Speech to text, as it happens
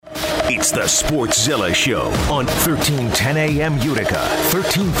It's the Sportszilla Show on 1310 AM Utica,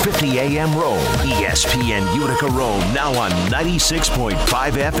 1350 AM Rome, ESPN Utica Rome, now on 96.5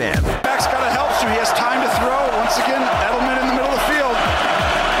 FM. Back's got to help you. He has time to throw. Once again, Edelman in the middle of the field.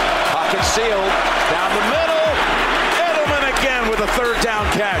 Pocket sealed. Down the middle. Edelman again with a third down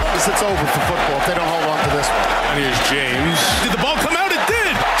catch. It's over for football if they don't hold on to this one. And here's James. Did the ball come out? It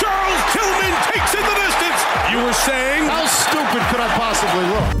did. Charles Tillman takes it the distance. You were saying? How stupid could I possibly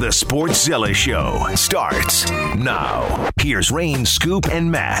look? The Sportszilla Show starts now. Here's Rain, Scoop, and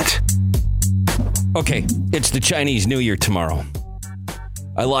Matt. Okay, it's the Chinese New Year tomorrow.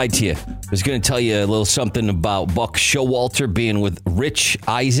 I lied to you. I was going to tell you a little something about Buck Showalter being with Rich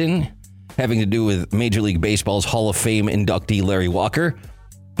Eisen, having to do with Major League Baseball's Hall of Fame inductee Larry Walker.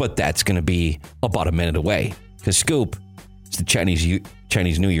 But that's going to be about a minute away. Because, Scoop, it's the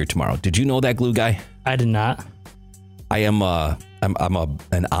Chinese New Year tomorrow. Did you know that, glue guy? I did not. I am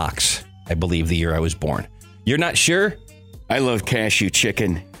an ox, I believe, the year I was born. You're not sure? I love cashew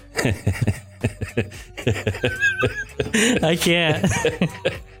chicken. I can't.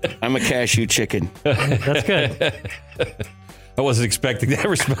 I'm a cashew chicken. That's good. I wasn't expecting that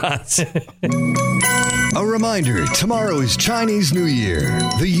response. A reminder, tomorrow is Chinese New Year,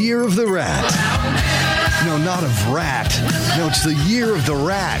 the year of the rat. No, not of rat. No, it's the year of the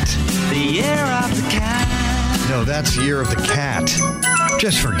rat. The year of the cat. No, that's the year of the cat.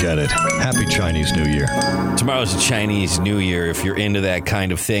 Just forget it. Happy Chinese New Year. Tomorrow's the Chinese New Year. If you're into that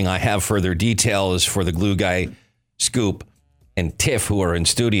kind of thing, I have further details for the glue guy, Scoop, and Tiff, who are in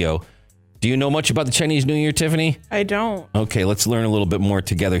studio. Do you know much about the Chinese New Year, Tiffany? I don't. Okay, let's learn a little bit more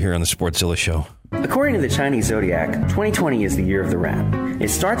together here on the Sportszilla Show. According to the Chinese Zodiac, 2020 is the year of the rat. It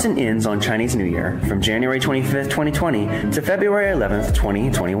starts and ends on Chinese New Year from January 25th, 2020 to February 11th,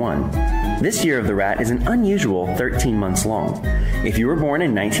 2021. This year of the rat is an unusual 13 months long. If you were born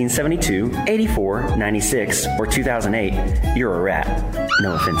in 1972, 84, 96, or 2008, you're a rat.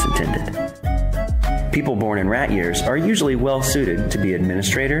 No offense intended. People born in rat years are usually well suited to be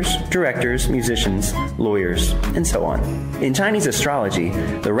administrators, directors, musicians, lawyers, and so on. In Chinese astrology,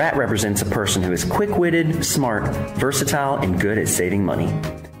 the rat represents a person who is quick-witted, smart, versatile, and good at saving money.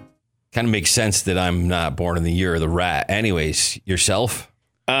 Kind of makes sense that I'm not born in the year of the rat. Anyways, yourself?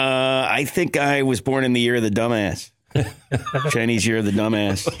 I think I was born in the year of the dumbass. Chinese year of the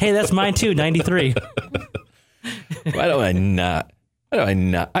dumbass. Hey, that's mine too, 93. Why do I not?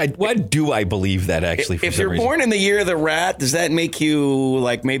 Why do I believe that, actually? If you're born in the year of the rat, does that make you,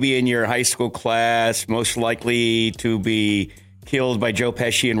 like, maybe in your high school class, most likely to be killed by Joe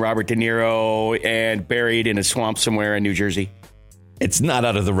Pesci and Robert De Niro and buried in a swamp somewhere in New Jersey? It's not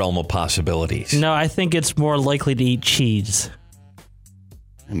out of the realm of possibilities. No, I think it's more likely to eat cheese.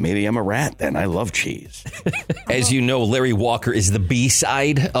 Maybe I'm a rat then. I love cheese. As you know, Larry Walker is the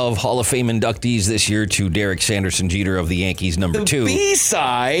B-side of Hall of Fame inductees this year to Derek Sanderson Jeter of the Yankees, number 2.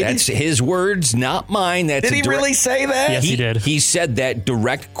 B-side? That's his words, not mine. Did he really say that? Yes, he did. He said that,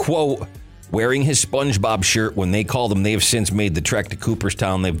 direct quote, wearing his SpongeBob shirt when they called him. They have since made the trek to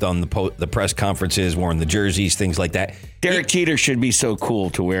Cooperstown. They've done the press conferences, worn the jerseys, things like that. Derek Jeter should be so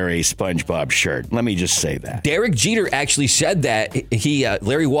cool to wear a SpongeBob shirt. Let me just say that. Derek Jeter actually said that.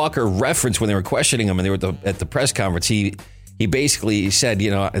 Larry Walker referenced when they were questioning him and they were at the press conference. He basically said,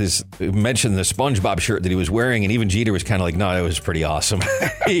 mentioned the SpongeBob shirt that he was wearing, and even Jeter was kind of like, no, it was pretty awesome.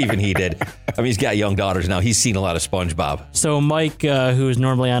 Even he did. I mean, he's got young daughters now. He's seen a lot of SpongeBob. So Mike, who is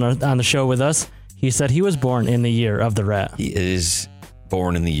normally on the show with us, he said he was born in the year of the rat. He is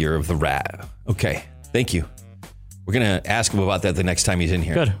born in the year of the rat. Okay, thank you. We're going to ask him about that the next time he's in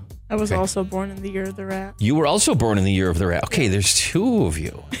here. Good. I was also born in the year of the rat. You were also born in the year of the rat. Okay, there's 2 of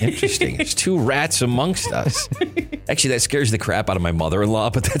you. Interesting. There's 2 rats amongst us. Actually, that scares the crap out of my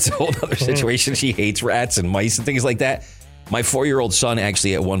mother-in-law, but that's a whole other situation. She hates rats and mice and things like that. My 4-year-old son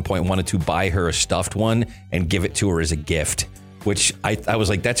actually at one point wanted to buy her a stuffed one and give it to her as a gift, which I was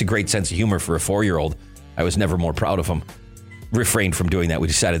like, that's a great sense of humor for a 4-year-old. I was never more proud of him. Refrained from doing that. We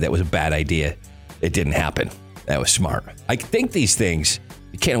decided that was a bad idea. It didn't happen. That was smart. I think these things,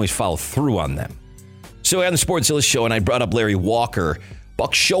 you can't always follow through on them. So on the Sportszilla show, and I brought up Larry Walker,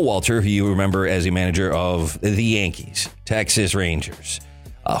 Buck Showalter, who you remember as a manager of the Yankees, Texas Rangers.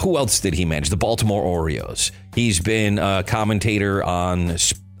 Who else did he manage? The Baltimore Orioles. He's been a commentator on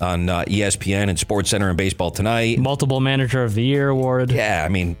ESPN and SportsCenter and Baseball Tonight. Multiple Manager of the Year award. Yeah, I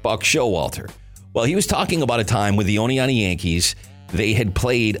mean, Buck Showalter. Well, he was talking about a time with the Oneonta Yankees. They had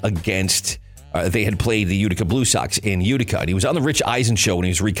played the Utica Blue Sox in Utica. And he was on the Rich Eisen show and he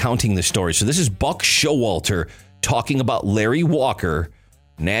was recounting the story. So this is Buck Showalter talking about Larry Walker,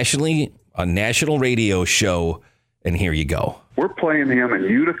 a national radio show And here you go. We're playing him in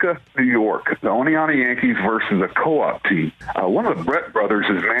Utica, New York, the Oneonta Yankees versus a co-op team. One of the Brett brothers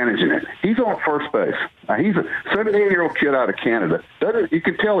is managing it. He's on first base. He's a 17-year-old kid out of Canada. You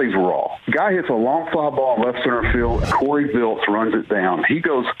can tell he's raw. Guy hits a long fly ball in left center field. Corey Viltz runs it down. He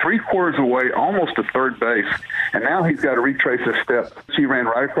goes 3/4 away, almost to third base, and now he's got to retrace his steps. He ran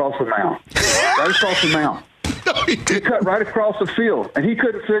right across the mound. Right across the mound. He cut right across the field, and he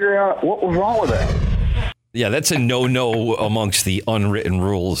couldn't figure out what was wrong with that. Yeah, that's a no-no amongst the unwritten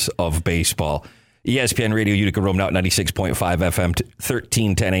rules of baseball. ESPN Radio Utica Rome now at 96.5 FM,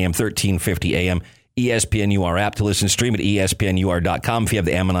 1310 AM, 1350 AM. ESPNUR app to listen. Stream at ESPNUR.com. If you have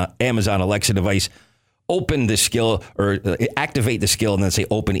the Amazon Alexa device, open the skill or activate the skill and then say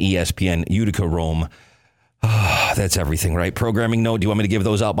open ESPN Utica Rome. That's everything, right? Programming note. Do you want me to give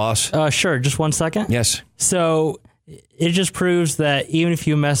those out, boss? Sure. Just 1 second. Yes. So it just proves that even if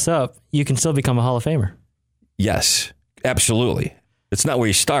you mess up, you can still become a Hall of Famer. Yes, absolutely. It's not where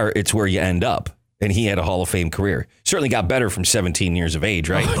you start, it's where you end up. And he had a Hall of Fame career. Certainly got better from 17 years of age,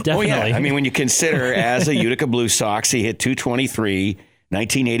 right? Definitely. Oh, yeah. I mean, when you consider as a Utica Blue Sox, he hit .223,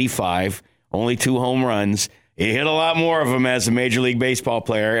 1985, only 2 home runs. He hit a lot more of them as a Major League Baseball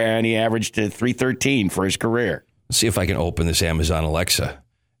player, and he averaged .313 for his career. Let's see if I can open this Amazon Alexa.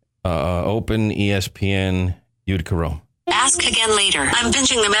 Open ESPN Utica Rome. Ask again later. I'm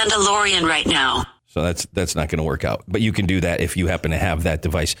binging The Mandalorian right now. So that's not going to work out. But you can do that if you happen to have that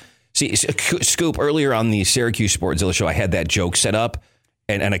device. See, Scoop, earlier on the Syracuse Sportszilla show, I had that joke set up,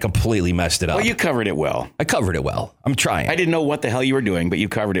 and I completely messed it up. Well, you covered it well. I covered it well. I'm trying. I didn't know what the hell you were doing, but you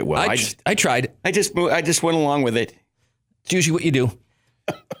covered it well. I tried. I just went along with it. It's usually what you do.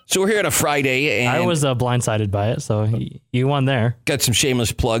 So we're here on a Friday. And I was blindsided by it, so you won there. Got some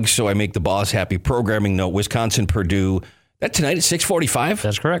shameless plugs, so I make the boss happy. Programming note, Wisconsin, Purdue. That tonight at 6:45?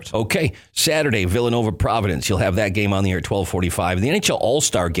 That's correct. Okay. Saturday, Villanova, Providence. You'll have that game on the air at 12:45. The NHL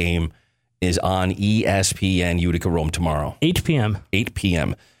All-Star Game is on ESPN Utica Rome tomorrow. 8 p.m. 8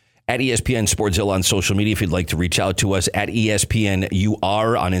 p.m. At ESPN Sportszilla on social media if you'd like to reach out to us. At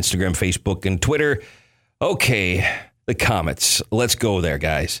ESPNUR on Instagram, Facebook, and Twitter. Okay, the Comets. Let's go there,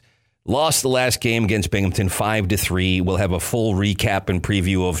 guys. Lost the last game against Binghamton 5-3. We'll have a full recap and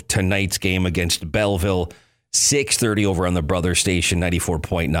preview of tonight's game against Belleville. 6:30 over on the brother station,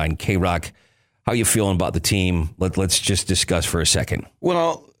 94.9 K-Rock. How you feeling about the team? Let's just discuss for a second.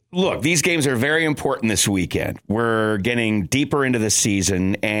 Well, look, these games are very important this weekend. We're getting deeper into the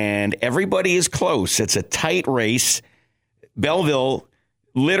season, and everybody is close. It's a tight race. Belleville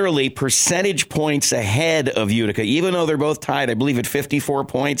literally percentage points ahead of Utica, even though they're both tied, I believe, at 54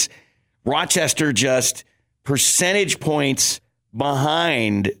 points. Rochester just percentage points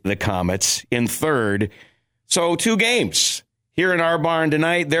behind the Comets in third. So 2 games here in our barn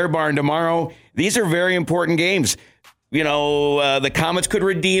tonight, their barn tomorrow. These are very important games. You know, the Comets could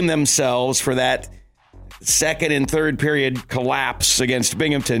redeem themselves for that second and third period collapse against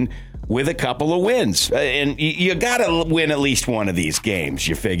Binghamton with a couple of wins. And you got to win at least one of these games,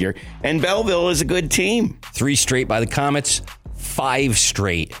 you figure. And Belleville is a good team. 3 straight by the Comets, 5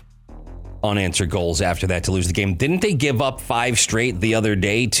 straight unanswered goals after that to lose the game. Didn't they give up 5 straight the other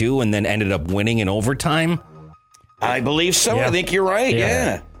day, too, and then ended up winning in overtime? I believe so. Yeah. I think you're right.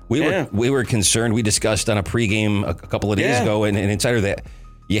 Yeah. We were concerned. We discussed on a pregame a couple of days ago, and Insider, that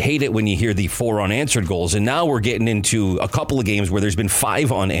you hate it when you hear the 4 unanswered goals. And now we're getting into a couple of games where there's been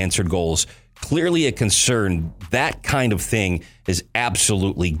 5 unanswered goals. Clearly a concern. That kind of thing has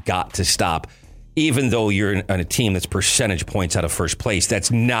absolutely got to stop. Even though you're on a team that's percentage points out of first place,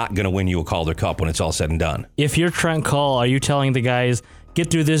 that's not going to win you a Calder Cup when it's all said and done. If you're Trent Cull, are you telling the guys, get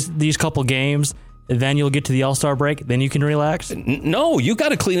through these couple games, then you'll get to the All-Star break, then you can relax? No, you got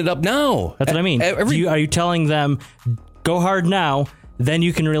to clean it up now. That's what I mean. Are you telling them, go hard now, then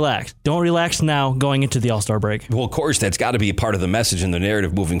you can relax? Don't relax now going into the All-Star break. Well, of course, that's got to be a part of the message and the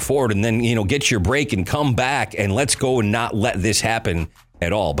narrative moving forward. And then, get your break and come back and let's go and not let this happen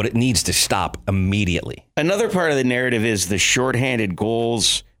at all. But it needs to stop immediately. Another part of the narrative is the shorthanded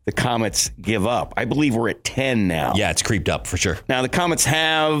goals the Comets give up. I believe we're at 10 now. Yeah, it's creeped up for sure. Now, the Comets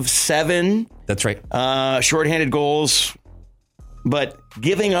have 7. That's right. Shorthanded goals, but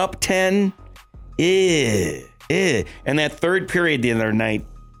giving up 10, And that third period the other night,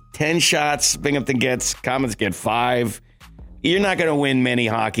 10 shots, Binghamton gets, Comets get 5. You're not going to win many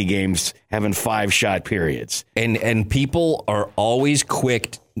hockey games having 5-shot periods. And people are always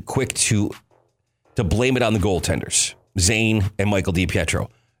quick to blame it on the goaltenders, Zane and Michael DiPietro.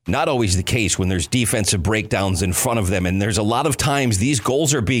 Not always the case when there's defensive breakdowns in front of them. And there's a lot of times these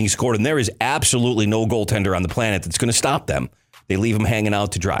goals are being scored, and there is absolutely no goaltender on the planet that's going to stop them. They leave them hanging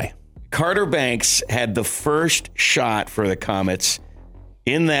out to dry. Carter Banks had the first shot for the Comets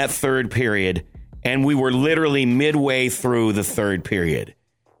in that third period, and we were literally midway through the third period.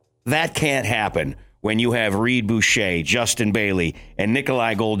 That can't happen when you have Reed Boucher, Justin Bailey, and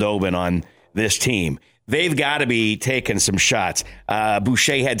Nikolai Goldobin on this team. They've got to be taking some shots.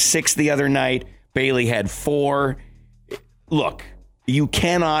 Boucher had 6 the other night. Bailey had 4. Look, you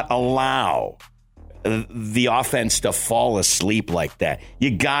cannot allow the offense to fall asleep like that.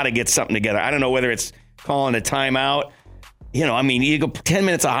 You got to get something together. I don't know whether it's calling a timeout. You go 10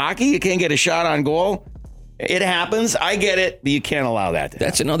 minutes of hockey, you can't get a shot on goal. It happens. I get it, but you can't allow that to happen.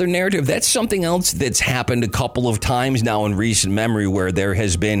 That's another narrative. That's something else that's happened a couple of times now in recent memory where there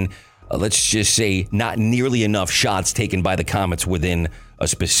has been, let's just say, not nearly enough shots taken by the Comets within a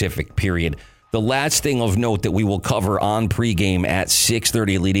specific period. The last thing of note that we will cover on pregame at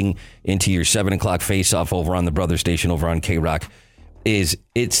 6:30 leading into your 7 o'clock face-off over on the brother station over on K-Rock is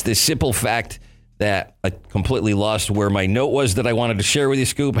it's the simple fact that I completely lost where my note was that I wanted to share with you,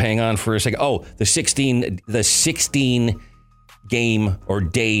 Scoop. Hang on for a second. Oh, the 16 game or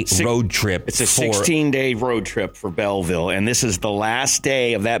day road trip. It's a 16-day road trip for Belleville, and this is the last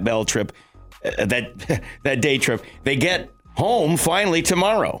day of that Bell trip, that day trip. They get home finally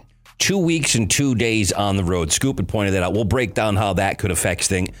tomorrow. 2 weeks and 2 days on the road. Scoop had pointed that out. We'll break down how that could affect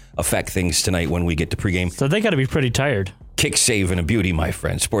things tonight when we get to pregame. So they got to be pretty tired. Kick, save, and a beauty, my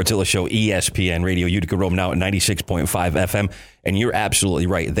friend. Sportszilla Show, ESPN Radio, Utica Rome now at 96.5 FM. And you're absolutely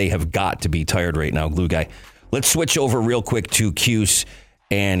right. They have got to be tired right now, Glue Guy. Let's switch over real quick to Cuse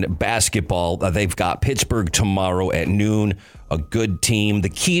and basketball. They've got Pittsburgh tomorrow at noon. A good team. The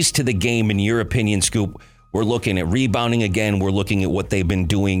keys to the game, in your opinion, Scoop, we're looking at rebounding again. We're looking at what they've been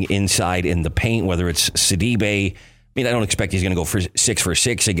doing inside in the paint, whether it's Sidibe. I don't expect he's going to go for 6 for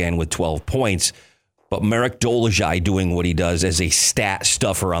 6 again with 12 points. But Marek Dolezaj doing what he does as a stat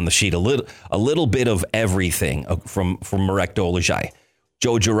stuffer on the sheet. A little bit of everything from Marek Dolezaj.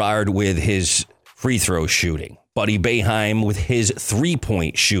 Joe Girard with his free throw shooting. Buddy Boeheim with his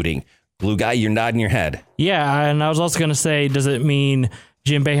 3-point shooting. Blue Guy, you're nodding your head. Yeah, and I was also going to say, does it mean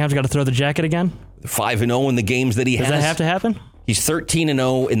Jim Boeheim's got to throw the jacket again? 5-0 in the games that he has. Does that have to happen? He's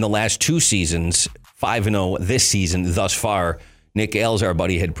 13-0 in the last 2 seasons. 5-0 this season thus far. Nick Ailes, our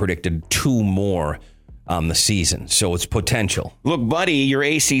buddy, had predicted 2 more on the season, so it's potential. Look, Buddy, your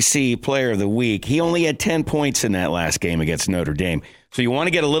ACC player of the week, he only had 10 points in that last game against Notre Dame. So you want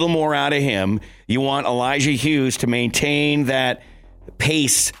to get a little more out of him. You want Elijah Hughes to maintain that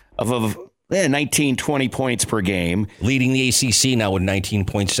pace of 19, 20 points per game. Leading the ACC now with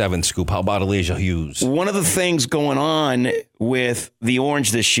 19.7, Scoop. How about Elijah Hughes? One of the things going on with the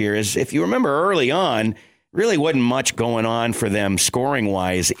Orange this year is, if you remember early on, really wasn't much going on for them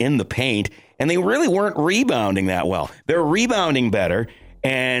scoring-wise in the paint, and they really weren't rebounding that well. They're rebounding better,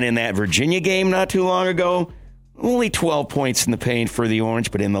 and in that Virginia game not too long ago, only 12 points in the paint for the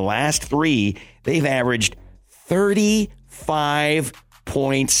Orange, but in the last 3, they've averaged 35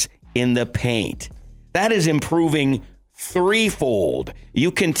 points in the paint. That is improving threefold.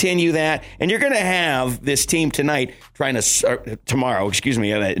 You continue that, and you're going to have this team tomorrow,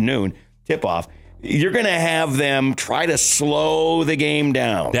 at noon, tip-off. You're going to have them try to slow the game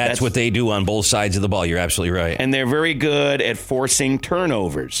down. That's what they do on both sides of the ball. You're absolutely right. And they're very good at forcing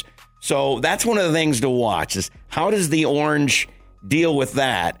turnovers. So that's one of the things to watch is how does the Orange deal with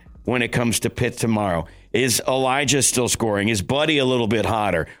that when it comes to Pitt tomorrow? Is Elijah still scoring? Is Buddy a little bit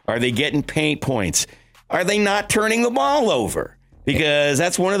hotter? Are they getting paint points? Are they not turning the ball over? Because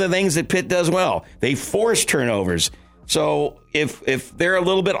that's one of the things that Pitt does well. They force turnovers. So if they're a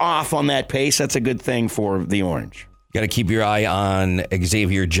little bit off on that pace, that's a good thing for the Orange. Got to keep your eye on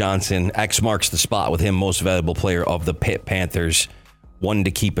Xavier Johnson. X marks the spot with him, most valuable player of the Pitt Panthers. One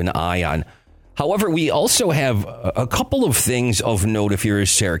to keep an eye on. However, we also have a couple of things of note if you're a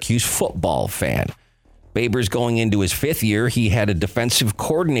Syracuse football fan. Babers going into his 5th year, he had a defensive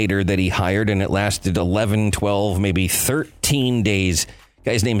coordinator that he hired, and it lasted 11, 12, maybe 13 days.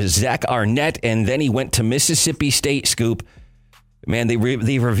 Guy's name is Zach Arnett, and then he went to Mississippi State, Scoop. Man, they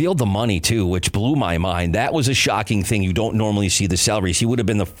revealed the money, too, which blew my mind. That was a shocking thing. You don't normally see the salaries. He would have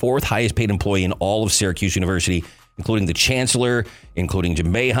been the 4th highest paid employee in all of Syracuse University, including the chancellor, including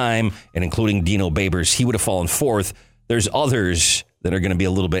Jim Boeheim, and including Dino Babers. He would have fallen 4th. There's others that are going to be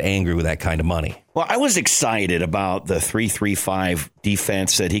a little bit angry with that kind of money. Well, I was excited about the 3-3-5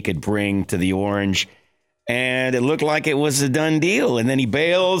 defense that he could bring to the Orange, and it looked like it was a done deal. And then he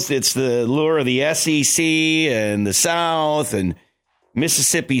bails. It's the lure of the SEC and the South and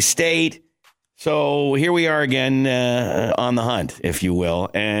Mississippi State. So here we are again on the hunt, if you will.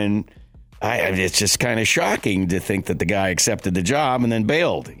 And It's just kind of shocking to think that the guy accepted the job and then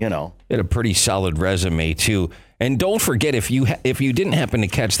bailed, He had a pretty solid resume, too. And don't forget, if you didn't happen to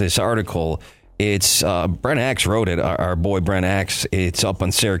catch this article, it's Brent Axe wrote it, our boy Brent Axe. It's up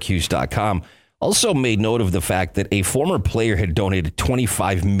on Syracuse.com. Also made note of the fact that a former player had donated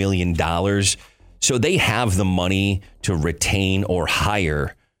 $25 million. So they have the money to retain or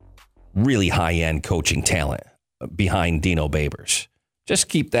hire really high-end coaching talent behind Dino Babers. Just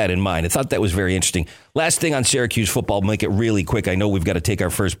keep that in mind. I thought that was very interesting. Last thing on Syracuse football, make it really quick. I know we've got to take our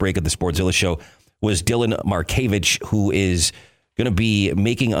first break of the Sportszilla show, was Dylan Markevich, who is going to be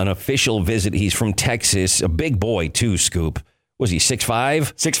making an official visit. He's from Texas, a big boy too, Scoop. Was he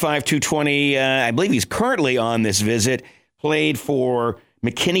 6'5"? 6'5", 220. I believe he's currently on this visit. Played for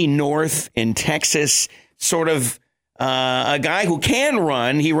McKinney North in Texas. Sort of a guy who can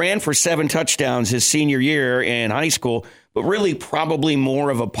run. He ran for 7 touchdowns his senior year in high school, but really probably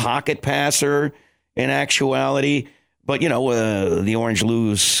more of a pocket passer in actuality. But, the Orange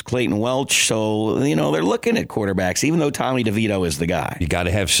lose Clayton Welch, so, they're looking at quarterbacks, even though Tommy DeVito is the guy. You got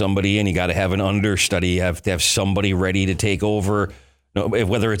to have somebody in. You got to have an understudy. You have to have somebody ready to take over,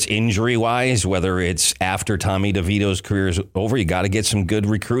 whether it's injury-wise, whether it's after Tommy DeVito's career is over. You got to get some good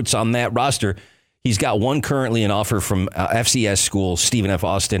recruits on that roster. He's got one currently an offer from FCS school, Stephen F.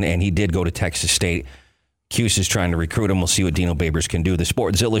 Austin, and he did go to Texas State. Cuse is trying to recruit him. We'll see what Dino Babers can do. The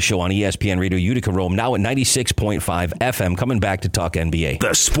Sportszilla show on ESPN Radio Utica Rome, now at 96.5 FM. Coming back to talk NBA. The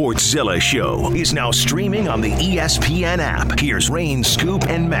Sportszilla show is now streaming on the ESPN app. Here's Rain, Scoop,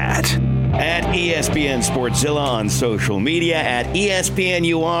 and Matt. At ESPN Sportszilla on social media, at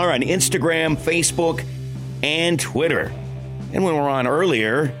ESPNUR on Instagram, Facebook, and Twitter. And when we're on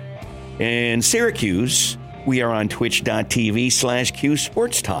earlier in Syracuse, we are on twitch.tv/Q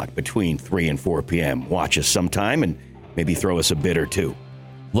Sports Talk between 3 and 4 p.m. Watch us sometime and maybe throw us a bid or two.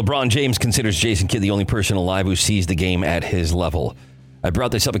 LeBron James considers Jason Kidd the only person alive who sees the game at his level. I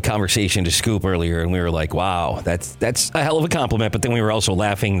brought this up in conversation to Scoop earlier, and we were like, wow, that's a hell of a compliment. But then we were also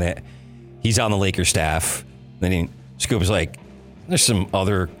laughing that he's on the Lakers staff. Then Scoop was like, there's some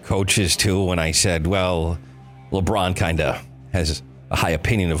other coaches, too. And I said, well, LeBron kind of has a high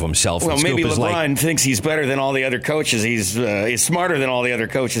opinion of himself. Well, maybe LeBron thinks he's better than all the other coaches. He's smarter than all the other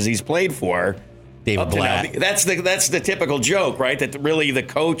coaches he's played for. David Blatt. That's the typical joke, right? That really the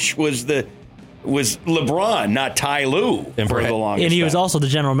coach was LeBron, not Ty Lue for the longest And he was also the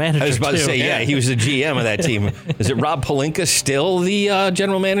general manager, I was about to say, yeah, he was the GM of that team. Is it Rob Pelinka still the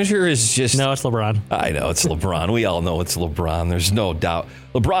general manager? No, it's LeBron. I know, it's LeBron. We all know it's LeBron. There's no doubt.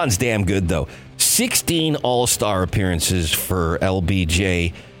 LeBron's damn good, though. 16 All-Star appearances for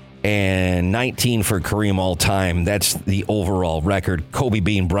LBJ and 19 for Kareem all-time. That's the overall record. Kobe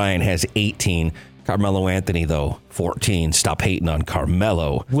Bean Bryant has 18. Carmelo Anthony, though, 14. Stop hating on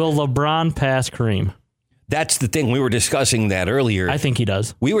Carmelo. Will LeBron pass Kareem? That's the thing. We were discussing that earlier. I think he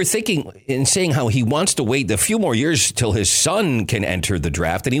does. We were thinking and saying how he wants to wait a few more years till his son can enter the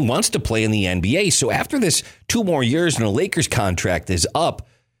draft, and he wants to play in the NBA. So after this 2 more years and a Lakers contract is up,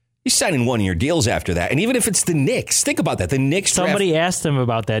 he's signing 1-year deals after that. And even if it's the Knicks, think about that. The Knicks Somebody asked him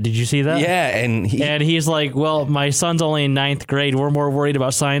about that. Did you see that? Yeah. And he's like, well, my son's only in 9th grade. We're more worried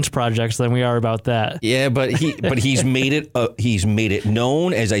about science projects than we are about that. Yeah, but he's made it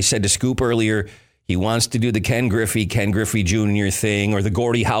known, as I said to Scoop earlier, he wants to do the Ken Griffey Jr. thing or the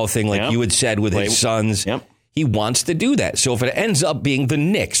Gordie Howe thing like you had said with his sons. Yep. He wants to do that. So if it ends up being the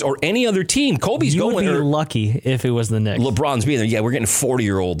Knicks or any other team, Kobe's going. You would be lucky if it was the Knicks. LeBron's being there. Yeah, we're getting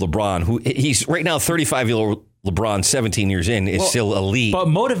 40-year-old LeBron, who he's right now 35-year-old LeBron, 17 years in, is still elite. But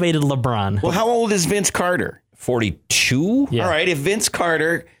motivated LeBron. Well, how old is Vince Carter? 42? Yeah. All right, if Vince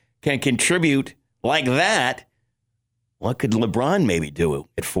Carter can contribute like that, what could LeBron maybe do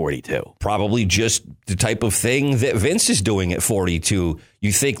at 42? Probably just the type of thing that Vince is doing at 42.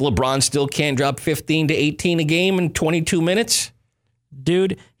 You think LeBron still can't drop 15 to 18 a game in 22 minutes?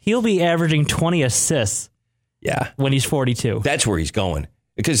 Dude, he'll be averaging 20 assists. Yeah. When he's 42. That's where he's going.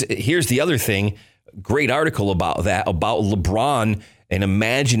 Because here's the other thing. Great article about that, about LeBron and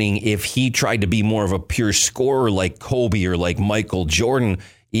imagining if he tried to be more of a pure scorer like Kobe or like Michael Jordan,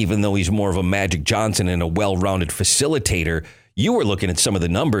 even though he's more of a Magic Johnson and a well-rounded facilitator. You were looking at some of the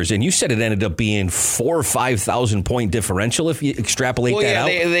numbers, and you said it ended up being 4,000 or 5,000 point differential if you extrapolate that out.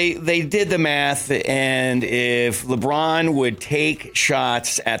 They did the math, and if LeBron would take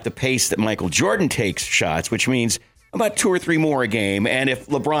shots at the pace that Michael Jordan takes shots, which means about 2 or 3 more a game, and if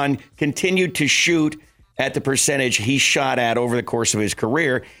LeBron continued to shoot at the percentage he shot at over the course of his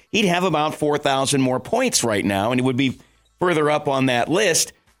career, he'd have about 4,000 more points right now, and he would be further up on that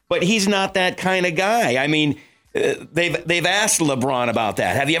list. But he's not that kind of guy. I mean, they've asked LeBron about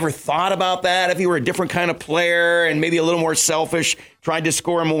that. Have you ever thought about that? If you were a different kind of player and maybe a little more selfish, tried to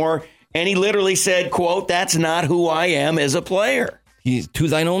score more? And he literally said, quote, "That's not who I am as a player." To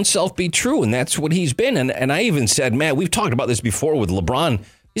thine own self be true, and that's what he's been. And I even said, man, we've talked about this before with LeBron.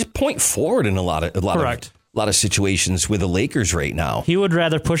 He's point forward in a lot of situations with the Lakers right now. He would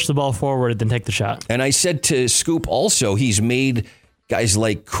rather push the ball forward than take the shot. And I said to Scoop also, he's made guys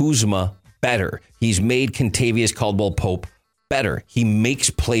like Kuzma better. He's made Kentavious Caldwell-Pope better. He makes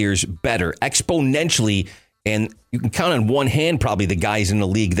players better exponentially. And you can count on one hand probably the guys in the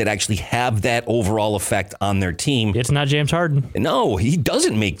league that actually have that overall effect on their team. It's not James Harden. No, he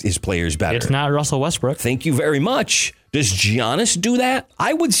doesn't make his players better. It's not Russell Westbrook. Thank you very much. Does Giannis do that?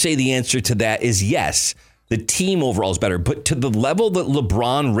 I would say the answer to that is yes. The team overall is better. But to the level that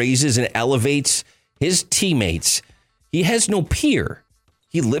LeBron raises and elevates his teammates, he has no peer.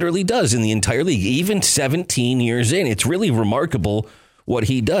 He literally does in the entire league, even 17 years in. It's really remarkable what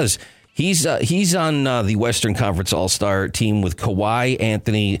he does. He's on the Western Conference All-Star team with Kawhi,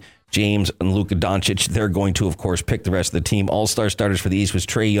 Anthony, James, and Luka Doncic. They're going to, of course, pick the rest of the team. All-Star starters for the East was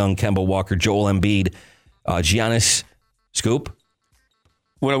Trae Young, Kemba Walker, Joel Embiid, Giannis. Scoop?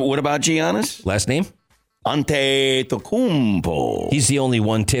 What about Giannis? Last name? Antetokounmpo. He's the only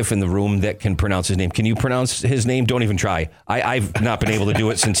one, Tiff, in the room that can pronounce his name. Can you pronounce his name? Don't even try. I've not been able to do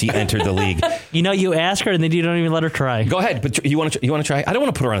it since he entered the league. You know, you ask her and then you don't even let her try. Go ahead, but you want to try? I don't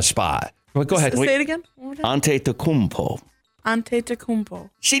want to put her on a spot. Go ahead. Say it again. Antetokounmpo.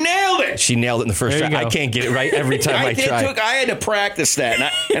 Antetokounmpo. She nailed it. She nailed it in the first try. I can't get it right every time I try. I had to practice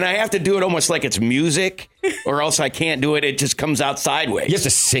that, and I have to do it almost like it's music, or else I can't do it. It just comes out sideways. You have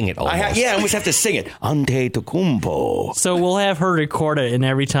to sing it almost. I almost have to sing it. Antetokounmpo. So we'll have her record it, and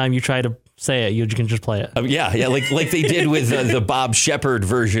every time you try to say it, you can just play it. Yeah, like they did with the Bob Shepard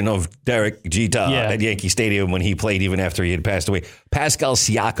version of Derek Jeter at Yankee Stadium when he played even after he had passed away. Pascal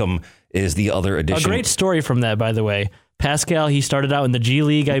Siakam is the other addition. A great story from that, by the way. Pascal, he started out in the G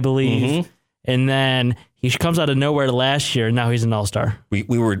League, I believe, and then he comes out of nowhere last year, and now he's an all-star. We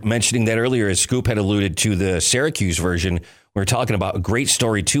were mentioning that earlier as Scoop had alluded to the Syracuse version. We were talking about a great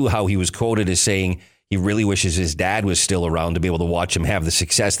story, too, how he was quoted as saying he really wishes his dad was still around to be able to watch him have the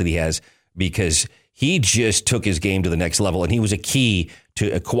success that he has, because he just took his game to the next level, and he was a key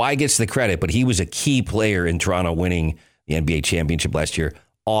to Kawhi gets the credit, but he was a key player in Toronto winning the NBA championship last year.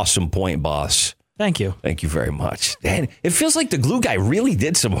 Awesome point, boss. Thank you. Thank you very much. Man, it feels like the glue guy really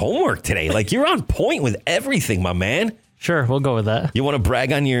did some homework today. Like, you're on point with everything, my man. Sure, we'll go with that. You want to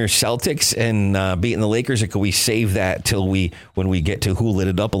brag on your Celtics and beating the Lakers, or can we save that till when we get to who lit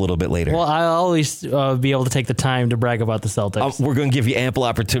it up a little bit later? Well, I'll always be able to take the time to brag about the Celtics. We're going to give you ample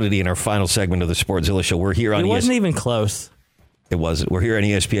opportunity in our final segment of the Sportszilla Show. We're here on It wasn't even close. It wasn't. We're here on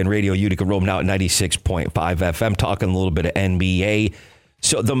ESPN Radio, Utica Rome, now at 96.5 FM, talking a little bit of NBA.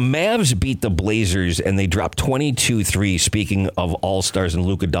 So the Mavs beat the Blazers, and they dropped 22-3, speaking of All-Stars and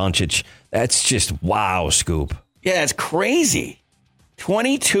Luka Doncic. That's just wow, Scoop. Yeah, it's crazy.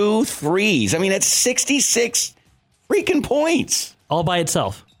 22 threes. I mean, that's 66 freaking points. All by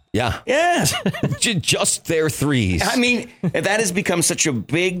itself. Yeah. Yes. Just their threes. I mean, that has become such a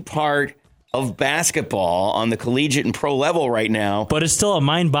big part of basketball on the collegiate and pro level right now. But it's still a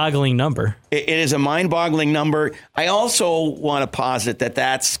mind-boggling number. It is a mind-boggling number. I also want to posit that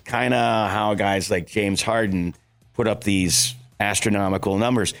that's kind of how guys like James Harden put up these astronomical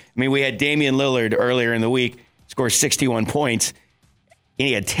numbers. I mean, we had Damian Lillard earlier in the week score 61 points, and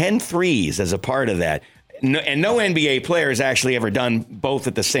he had 10 threes as a part of that. No NBA player has actually ever done both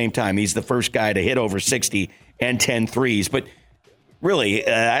at the same time. He's the first guy to hit over 60 and 10 threes. But really,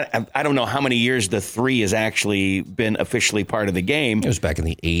 I don't know how many years the three has actually been officially part of the game. It was back in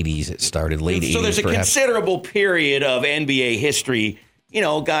the 80s. It started late 80s. So there's a considerable period of NBA history. You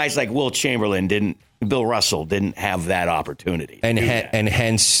know, guys like Wilt Chamberlain Bill Russell didn't have that opportunity. And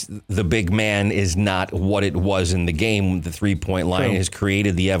hence the big man is not what it was in the game. The three-point line has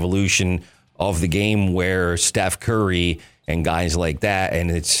created the evolution of the game where Steph Curry and guys like that,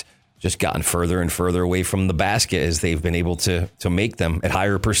 and it's just gotten further and further away from the basket as they've been able to make them at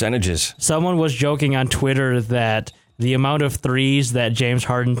higher percentages. Someone was joking on Twitter that the amount of threes that James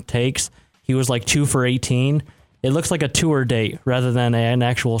Harden takes, he was like 2 for 18. It looks like a tour date rather than an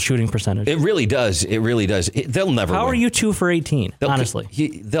actual shooting percentage. It really does. It really does. They'll never How win. are you 2 for 18, honestly?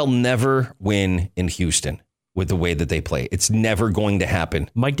 They'll never win in Houston with the way that they play. It's never going to happen.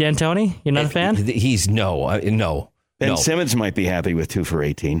 Mike D'Antoni, you're not a fan? He's no. Ben Simmons might be happy with 2 for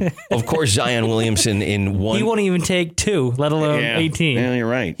 18. Of course, Zion Williamson in one. He won't even take 2, let alone 18. Yeah, you're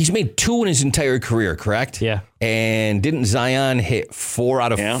right. He's made 2 in his entire career, correct? Yeah. And didn't Zion hit 4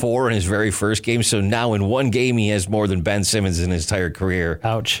 out of 4 in his very first game? So now in one game, he has more than Ben Simmons in his entire career.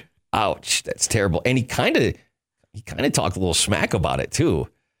 Ouch. That's terrible. And he kind of talked a little smack about it, too.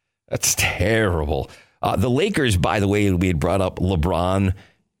 That's terrible. The Lakers, by the way, we had brought up LeBron.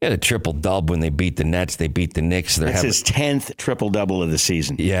 He had a triple-double when they beat the Nets. They beat the Knicks. That's his 10th triple-double of the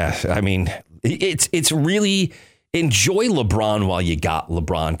season. Yeah, I mean, it's really enjoy LeBron while you got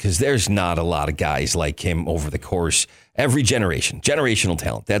LeBron, because there's not a lot of guys like him over the course. Every generational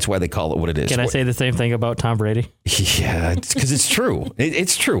talent. That's why they call it what it is. Can I say the same thing about Tom Brady? Yeah, because it's true.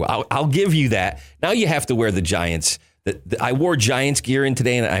 It's true. I'll give you that. Now you have to wear the Giants. I wore Giants gear in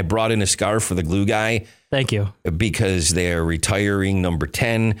today, and I brought in a scarf for the glue guy. Thank you. Because they're retiring number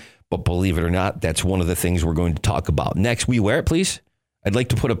 10. But believe it or not, that's one of the things we're going to talk about next. Will you wear it, please? I'd like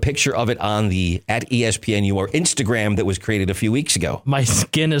to put a picture of it on the at ESPNUR Instagram that was created a few weeks ago. My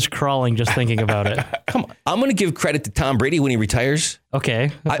skin is crawling just thinking about it. Come on. I'm going to give credit to Tom Brady when he retires.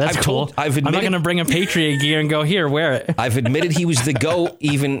 Okay, that's cool. I'm not going to bring a Patriot gear and go, here, wear it. I've admitted he was the GOAT,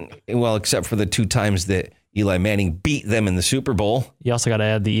 except for the 2 times that Eli Manning beat them in the Super Bowl. You also got to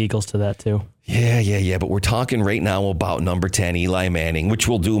add the Eagles to that, too. Yeah. But we're talking right now about number 10, Eli Manning, which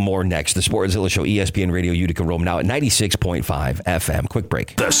we'll do more next. The Sportszilla Show, ESPN Radio, Utica, Rome, now at 96.5 FM. Quick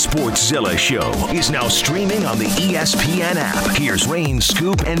break. The Sportszilla Show is now streaming on the ESPN app. Here's Rain,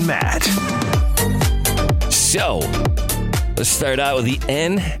 Scoop, and Matt. So, let's start out with the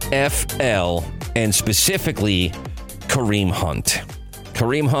NFL, and specifically Kareem Hunt.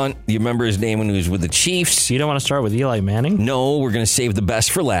 Kareem Hunt, you remember his name when he was with the Chiefs. You don't want to start with Eli Manning? No, we're going to save the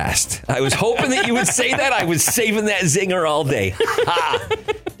best for last. I was hoping that you would say that. I was saving that zinger all day.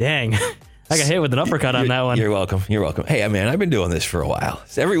 Dang. I got hit with an uppercut on that one. You're welcome. Hey, man, I've been doing this for a while.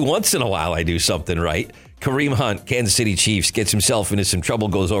 Every once in a while, I do something right. Kareem Hunt, Kansas City Chiefs, gets himself into some trouble,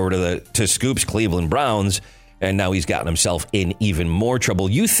 goes over to Scoop's Cleveland Browns, and now he's gotten himself in even more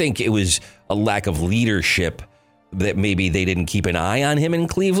trouble. You think it was a lack of leadership that maybe they didn't keep an eye on him in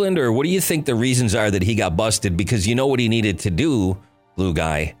Cleveland? Or what do you think the reasons are that he got busted? Because you know what he needed to do, Blue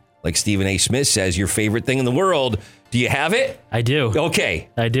Guy. Like Stephen A. Smith says, your favorite thing in the world. Do you have it? I do. Okay.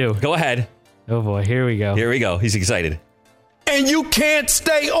 I do. Go ahead. Oh, boy. Here we go. He's excited. And you can't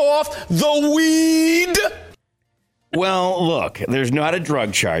stay off the weed. Well, look, there's not a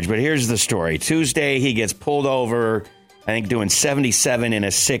drug charge, but here's the story. Tuesday, he gets pulled over, I think doing 77 in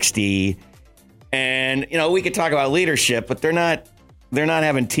a 60. And, we could talk about leadership, but they're not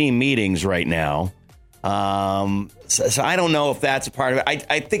having team meetings right now. So I don't know if that's a part of it.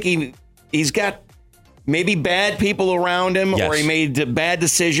 I think he's got maybe bad people around him, yes, or he made bad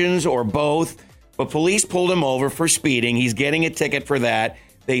decisions, or both. But police pulled him over for speeding. He's getting a ticket for that.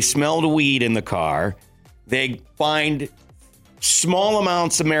 They smelled weed in the car. They find small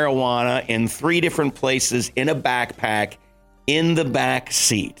amounts of marijuana in 3 different places in a backpack in the back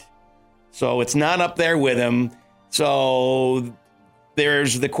seat. So it's not up there with him. So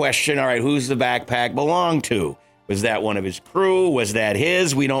there's the question, all right, who's the backpack belong to? Was that one of his crew? Was that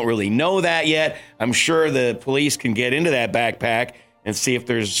his? We don't really know that yet. I'm sure the police can get into that backpack and see if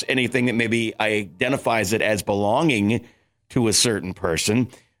there's anything that maybe identifies it as belonging to a certain person.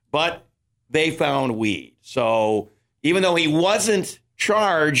 But they found weed. So even though he wasn't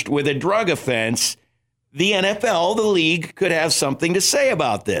charged with a drug offense, the NFL, the league, could have something to say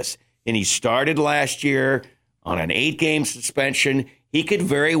about this. And he started last year on an 8-game suspension. He could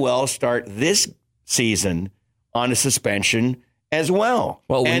very well start this season on a suspension as well.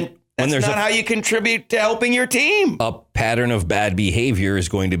 Well, and that's not how you contribute to helping your team. A pattern of bad behavior is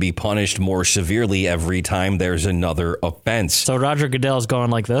going to be punished more severely every time there's another offense. So Roger Goodell's going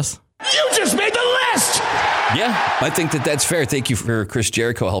like this? You just made the list! Yeah, I think that's fair. Thank you for Chris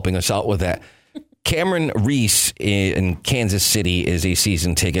Jericho helping us out with that. Cameron Reese in Kansas City is a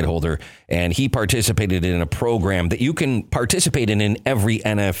season ticket holder, and he participated in a program that you can participate in every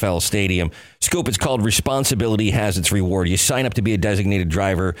NFL stadium. Scoop, it's called Responsibility Has Its Reward. You sign up to be a designated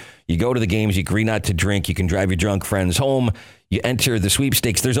driver. You go to the games. You agree not to drink. You can drive your drunk friends home. You enter the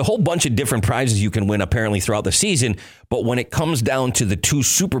sweepstakes. There's a whole bunch of different prizes you can win apparently throughout the season. But when it comes down to the 2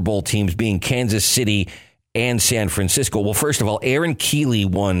 Super Bowl teams being Kansas City and San Francisco, well, first of all, Aaron Keeley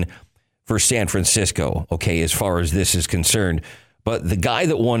won for San Francisco, okay, as far as this is concerned. But the guy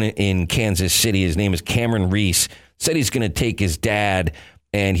that won in Kansas City, his name is Cameron Reese, said he's going to take his dad,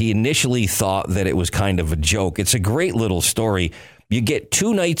 and he initially thought that it was kind of a joke. It's a great little story. You get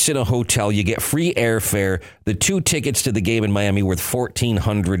 2 nights in a hotel. You get free airfare. The 2 tickets to the game in Miami worth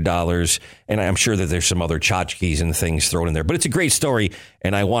 $1,400. And I'm sure that there's some other tchotchkes and things thrown in there. But it's a great story,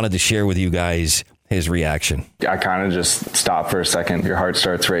 and I wanted to share with you guys his reaction. I kind of just stop for a second. Your heart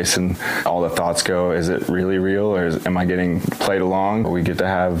starts racing. All the thoughts go, is it really real, or am I getting played along? We get to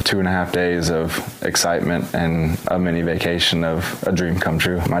have 2.5 days of excitement and a mini vacation of a dream come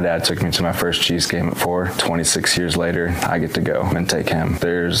true. My dad took me to my first Chiefs game at 4. 26 years later, I get to go and take him.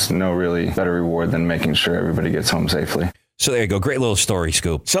 There's no really better reward than making sure everybody gets home safely. So there you go. Great little story,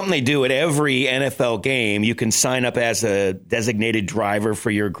 Scoop. Something they do at every NFL game. You can sign up as a designated driver for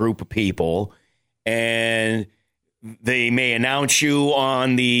your group of people, and they may announce you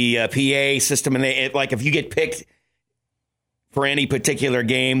on the PA system. And if you get picked for any particular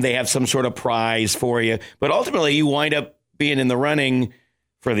game, they have some sort of prize for you. But ultimately, you wind up being in the running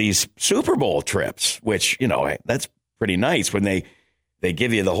for these Super Bowl trips, which, that's pretty nice when they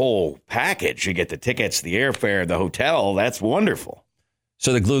give you the whole package. You get the tickets, the airfare, the hotel. That's wonderful.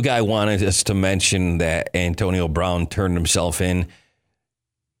 So the glue guy wanted us to mention that Antonio Brown turned himself in.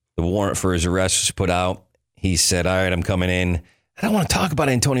 The warrant for his arrest was put out. He said, all right, I'm coming in. I don't want to talk about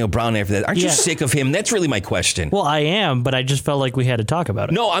Antonio Brown after that. Aren't you sick of him? That's really my question. Well, I am, but I just felt like we had to talk about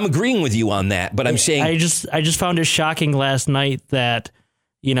it. No, I'm agreeing with you on that, but I'm saying... I just found it shocking last night that,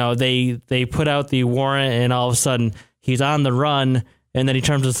 they put out the warrant and all of a sudden he's on the run and then he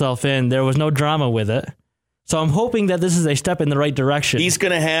turns himself in. There was no drama with it. So I'm hoping that this is a step in the right direction. He's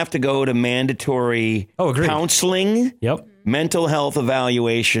going to have to go to mandatory counseling, mental health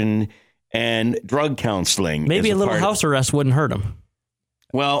evaluation, and drug counseling. Maybe a little house arrest wouldn't hurt him.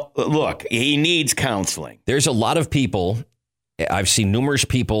 Well, look, he needs counseling. There's a lot of people. I've seen numerous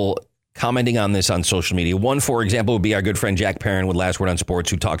people commenting on this on social media. One, for example, would be our good friend Jack Perrin with Last Word on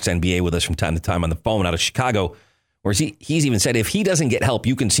Sports, who talks NBA with us from time to time on the phone out of Chicago. Whereas he's even said if he doesn't get help,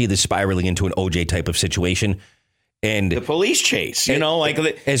 you can see this spiraling into an OJ type of situation. And the police chase,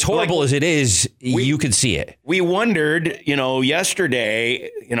 as horrible as it is, you could see it. We wondered,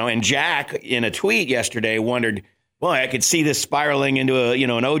 yesterday, and Jack in a tweet yesterday wondered, well, I could see this spiraling into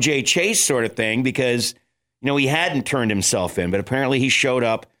an OJ Chase sort of thing because, he hadn't turned himself in, but apparently he showed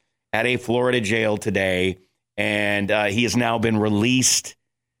up at a Florida jail today and he has now been released.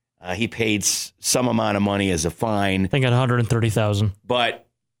 He paid some amount of money as a fine. I think at $130,000. But,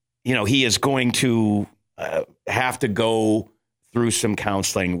 he is going to have to go through some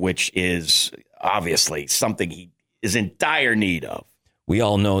counseling, which is obviously something he is in dire need of. We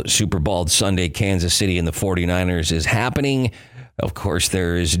all know Super Bowl Sunday, Kansas City and the 49ers is happening. Of course,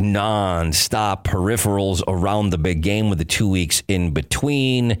 there is non-stop peripherals around the big game with the 2 weeks in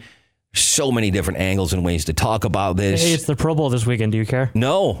between. So many different angles and ways to talk about this. Hey, it's the Pro Bowl this weekend. Do you care?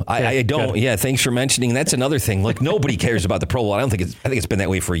 No, I don't. Good. Yeah, thanks for mentioning. That's another thing. Like, nobody cares about the Pro Bowl. I think it's been that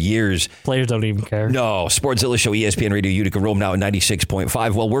way for years. Players don't even care. No, Sportszilla Show, ESPN Radio Utica, Rome now at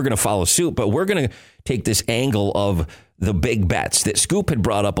 96.5. Well, we're going to follow suit, but we're going to take this angle of the big bets that Scoop had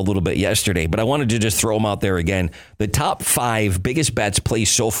brought up a little bit yesterday, but I wanted to just throw them out there again. The top 5 biggest bets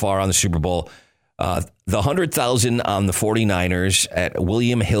placed so far on the Super Bowl. The 100,000 on the 49ers at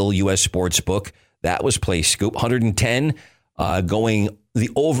William Hill U.S. Sportsbook. That was placed, Scoop. 110 going the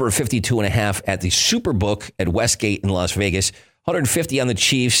over 52.5 at the Superbook at Westgate in Las Vegas. 150 on the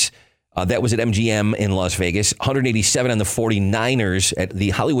Chiefs. That was at MGM in Las Vegas. 187 on the 49ers at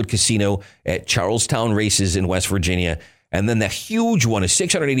the Hollywood Casino at Charlestown Races in West Virginia. And then the huge one is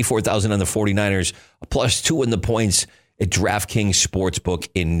 684,000 on the 49ers, plus 2 in the points at DraftKings Sportsbook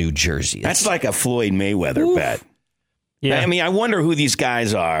in New Jersey. That's like a Floyd Mayweather bet. Yeah. I mean, I wonder who these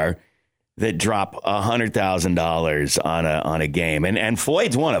guys are that drop $100,000 on a game. And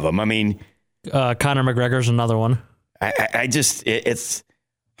Floyd's one of them. I mean, Conor McGregor's another one. It's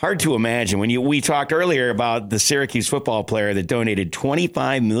hard to imagine. We talked earlier about the Syracuse football player that donated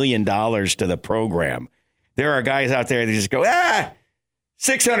 $25 million to the program. There are guys out there that just go,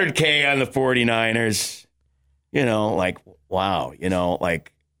 $600K on the 49ers. Wow,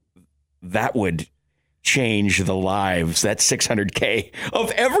 that would change the lives. That's $600K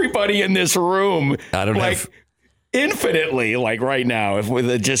of everybody in this room. I don't have infinitely right now if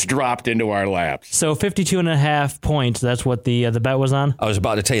it just dropped into our laps. So 52.5 points. That's what the bet was on. I was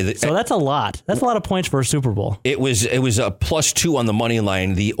about to tell you that. So that's a lot. That's a lot of points for a Super Bowl. It was a plus 2 on the money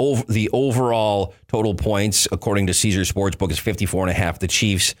line. The overall total points, according to Caesar Sportsbook, is 54.5. The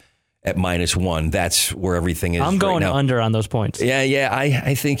Chiefs at -1. That's where everything is. I'm going under on those points. Yeah,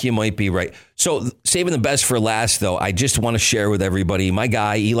 I think you might be right. So saving the best for last, though, I just want to share with everybody, my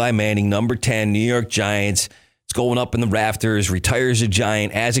guy, Eli Manning, number 10, New York Giants. It's going up in the rafters, retires a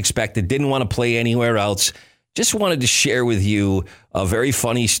Giant as expected, didn't want to play anywhere else. just wanted to share with you a very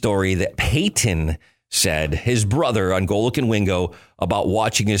funny story that Peyton said, his brother on Golic and Wingo, about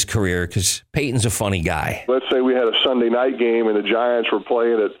watching his career, because Peyton's a funny guy. Let's say we had a Sunday night game and the Giants were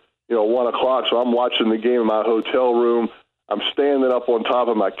playing at 1 o'clock, so I'm watching the game in my hotel room. I'm standing up on top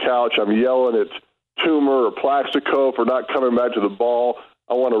of my couch. I'm yelling at Toomer or Plaxico for not coming back to the ball.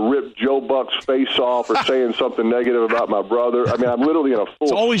 I want to rip Joe Buck's face off or saying something negative about my brother. I mean, I'm literally in a full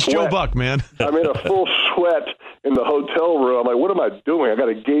It's always sweat. Joe Buck, man. I'm in a full sweat in the hotel room. I'm like, what am I doing? I got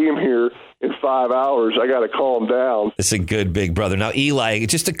a game here in 5 hours. I got to calm down. It's a good big brother. Now, Eli,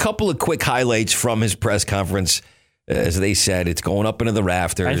 just a couple of quick highlights from his press conference. As they said, it's going up into the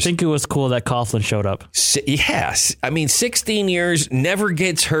rafters. I think it was cool that Coughlin showed up. Yes. I mean, 16 years, never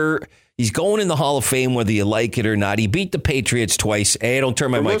gets hurt. He's going in the Hall of Fame whether you like it or not. He beat the Patriots twice. Hey, don't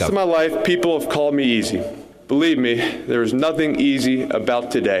turn my mic up. For most of my life, people have called me easy. Believe me, there is nothing easy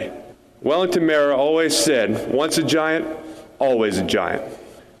about today. Wellington Mara always said, once a giant, always a giant.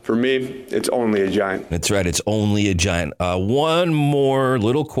 For me, it's only a giant. That's right. It's only a giant. One more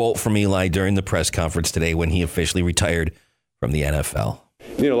little quote from Eli during the press conference today when he officially retired from the NFL.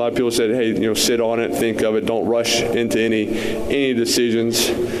 A lot of people said, hey, sit on it, think of it, don't rush into any decisions.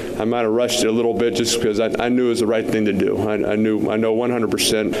 I might have rushed it a little bit just because I knew it was the right thing to do. I know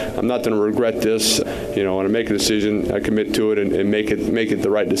 100% I'm not going to regret this. When I make a decision, I commit to it and make it the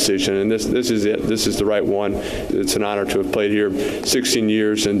right decision. And this is it. This is the right one. It's an honor to have played here 16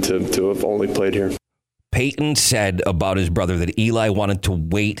 years and to have only played here. Peyton said about his brother that Eli wanted to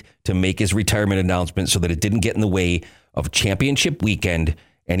wait to make his retirement announcement so that it didn't get in the way of championship weekend.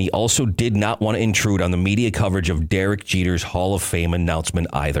 And he also did not want to intrude on the media coverage of Derek Jeter's Hall of Fame announcement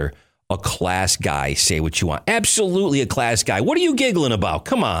either. A class guy, say what you want. Absolutely a class guy. What are you giggling about?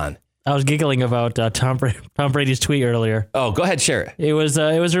 Come on. I was giggling about Tom Brady's tweet earlier. Oh, go ahead, share it. It was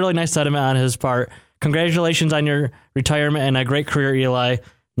a really nice sentiment on his part. Congratulations on your retirement and a great career, Eli.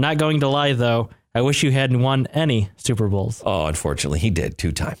 Not going to lie, though. I wish you hadn't won any Super Bowls. Oh, unfortunately, he did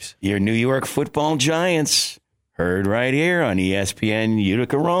 2 times. Your New York Football Giants. Heard right here on ESPN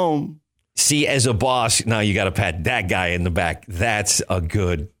Utica Rome. See, as a boss, now you got to pat that guy in the back. That's a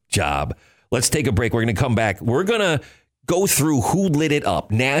good job. Let's take a break. We're going to come back. We're going to go through who lit it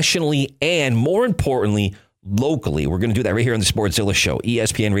up nationally and, more importantly, locally. We're going to do that right here on the Sportszilla Show.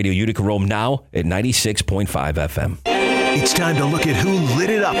 ESPN Radio Utica Rome now at 96.5 FM. It's time to look at who lit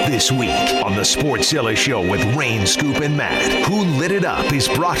it up this week on the Sportszilla Show with Rain, Scoop, and Matt. Who Lit It Up is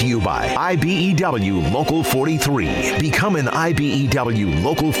brought to you by IBEW Local 43. Become an IBEW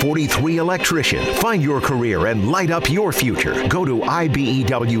Local 43 electrician. Find your career and light up your future. Go to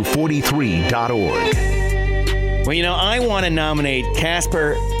IBEW43.org. Well, I want to nominate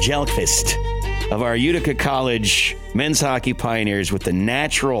Casper Jelkvist of our Utica College men's hockey Pioneers with the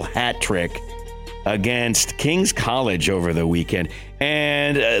natural hat trick against King's College over the weekend.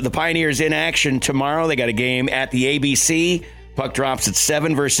 And the Pioneers in action tomorrow. They got a game at the ABC. Puck drops at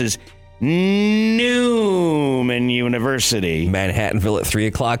 7 versus Newman University. Manhattanville at 3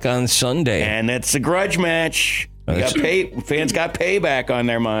 o'clock on Sunday. And it's a grudge match. Fans got payback on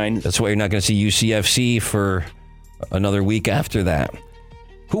their minds. That's why you're not going to see UCFC for another week after that.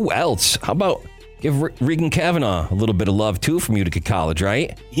 Who else? How about give Regan Kavanaugh a little bit of love, too, from Utica College,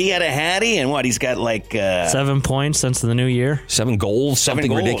 right? He had a hattie, and he's got 7 points since the new year. 7 goals,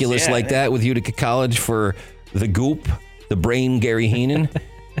 something ridiculous like that with Utica College for the Goop, the brain Gary Heenan.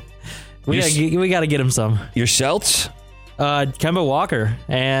 we got to get him some. Your Celts? Kemba Walker,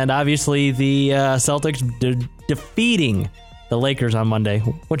 and obviously the Celtics defeating the Lakers on Monday,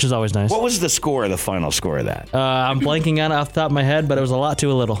 which is always nice. What was the final score of that? I'm blanking on it off the top of my head, but it was a lot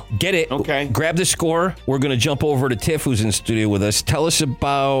too little. Get it. Okay. Grab the score. We're going to jump over to Tiff, who's in studio with us. Tell us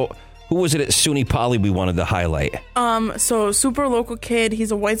about, who was it at SUNY Poly we wanted to highlight? So super local kid.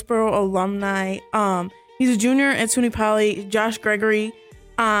 He's a Whitesboro alumni. He's a junior at SUNY Poly. Josh Gregory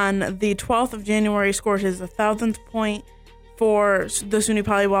on the 12th of January scored his 1,000th point for the SUNY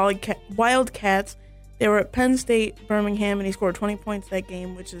Poly Wildcats. They were at Penn State, Birmingham, and he scored 20 points that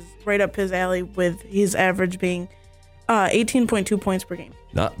game, which is right up his alley with his average being 18.2 points per game.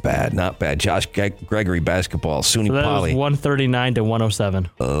 Not bad, not bad. Josh Gregory basketball, SUNY so that Poly. Was 139 to 107.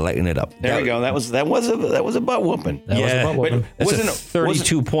 Lighting it up. There we go. That was a butt whooping. That was a butt whooping. That's a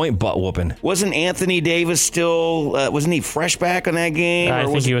 32-point butt whooping. Wasn't Anthony Davis still? Wasn't he fresh back on that game? I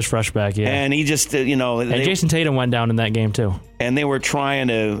think he was fresh back. Yeah. And he just and Jason Tatum went down in that game too. And they were trying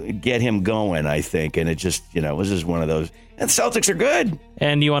to get him going, I think, and it just it was just one of those. And the Celtics are good.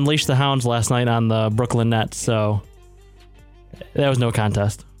 And you unleashed the Hounds last night on the Brooklyn Nets, so that was no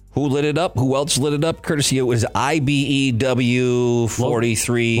contest. Who lit it up? Who else lit it up? Courtesy, it was IBEW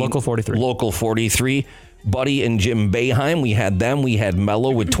 43. Local 43. Local 43. Buddy and Jim Boeheim, we had them. We had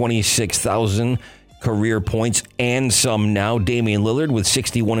Melo with 26,000 career points and some now. Damian Lillard with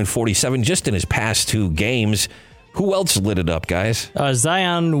 61 and 47 just in his past 2 games. Who else lit it up, guys?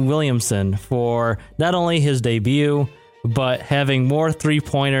 Zion Williamson for not only his debut, but having more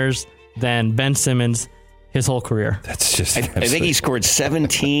three-pointers than Ben Simmons his whole career. That's just... I think he scored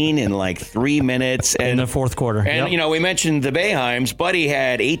 17 in like 3 minutes. In the fourth quarter. And, we mentioned the Boeheims. Buddy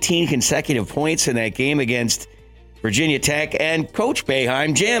had 18 consecutive points in that game against Virginia Tech. And Coach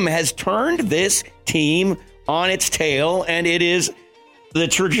Boeheim, Jim, has turned this team on its tail, and the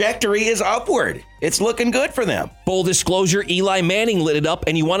trajectory is upward. It's looking good for them. Full disclosure, Eli Manning lit it up,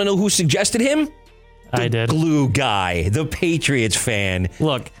 and you want to know who suggested him? I did. Glue guy, the Patriots fan.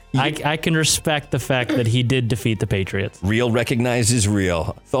 Look, I can respect the fact that he did defeat the Patriots. Real recognizes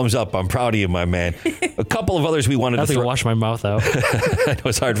real. Thumbs up. I'm proud of you, my man. A couple of others we wanted to throw. Wash my mouth out. I know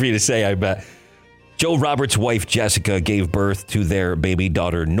it's hard for you to say, I bet. Joe Roberts' wife, Jessica, gave birth to their baby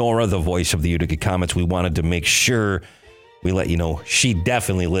daughter, Nora, the voice of the Utica Comets. We wanted to make sure we let you know she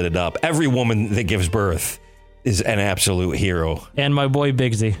definitely lit it up. Every woman that gives birth is an absolute hero. And my boy,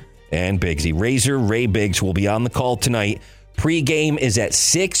 Biggsy. And Biggsy. Razor Ray Biggs will be on the call tonight. Pre-game is at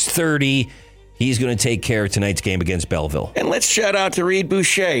 6:30. He's going to take care of tonight's game against Belleville. And let's shout out to Reed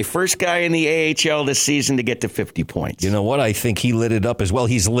Boucher, first guy in the AHL this season to get to 50 points. You know what? I think he lit it up as well.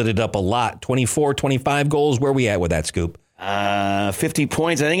 He's lit it up a lot. 24, 25 goals. Where are we at with that, Scoop? 50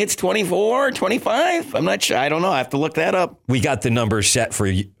 points. I think it's 24, 25. I'm not sure. I don't know. I have to look that up. We got the numbers set for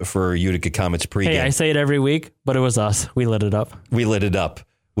Utica Comets pregame. Hey, I say it every week, but it was us. We lit it up. We lit it up.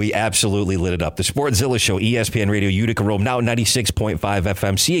 We absolutely lit it up. The Sportszilla Show, ESPN Radio, Utica Rome, now 96.5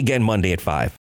 FM. See you again Monday at 5.